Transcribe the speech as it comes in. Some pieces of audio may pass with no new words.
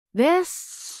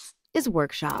This is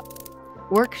Workshop.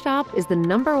 Workshop is the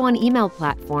 #1 email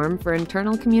platform for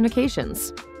internal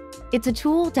communications. It's a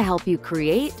tool to help you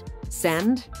create,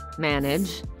 send,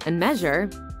 manage, and measure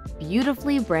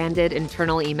beautifully branded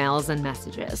internal emails and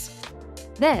messages.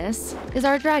 This is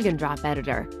our drag-and-drop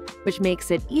editor, which makes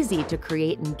it easy to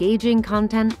create engaging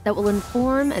content that will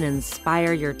inform and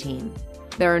inspire your team.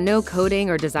 There are no coding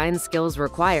or design skills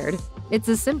required. It's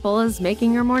as simple as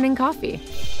making your morning coffee.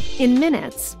 In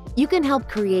minutes, you can help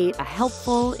create a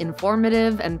helpful,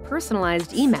 informative, and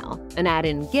personalized email and add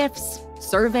in GIFs,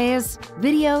 surveys,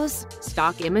 videos,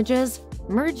 stock images,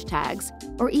 merge tags,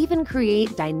 or even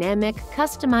create dynamic,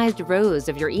 customized rows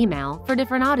of your email for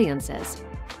different audiences.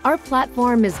 Our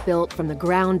platform is built from the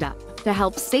ground up to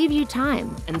help save you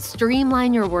time and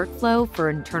streamline your workflow for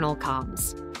internal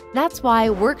comms. That's why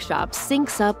Workshop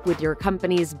syncs up with your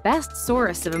company's best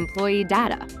source of employee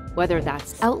data, whether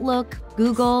that's Outlook,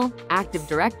 Google, Active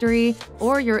Directory,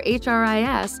 or your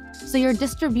HRIS, so your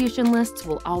distribution lists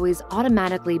will always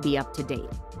automatically be up to date.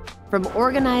 From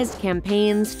organized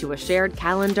campaigns to a shared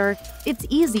calendar, it's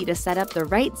easy to set up the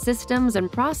right systems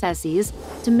and processes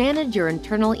to manage your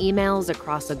internal emails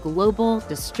across a global,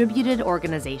 distributed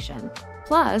organization.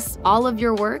 Plus, all of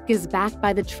your work is backed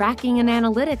by the tracking and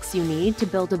analytics you need to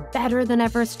build a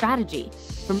better-than-ever strategy,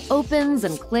 from opens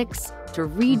and clicks to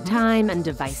read time and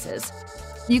devices.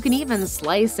 You can even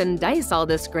slice and dice all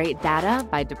this great data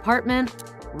by department,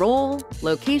 role,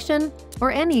 location,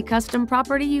 or any custom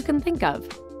property you can think of.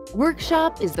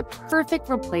 Workshop is the perfect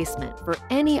replacement for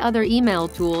any other email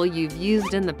tool you've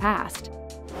used in the past,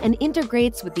 and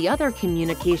integrates with the other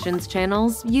communications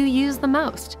channels you use the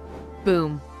most.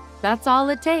 Boom. That's all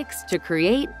it takes to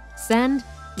create, send,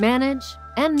 manage,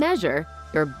 and measure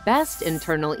your best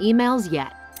internal emails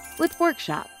yet with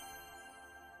Workshop.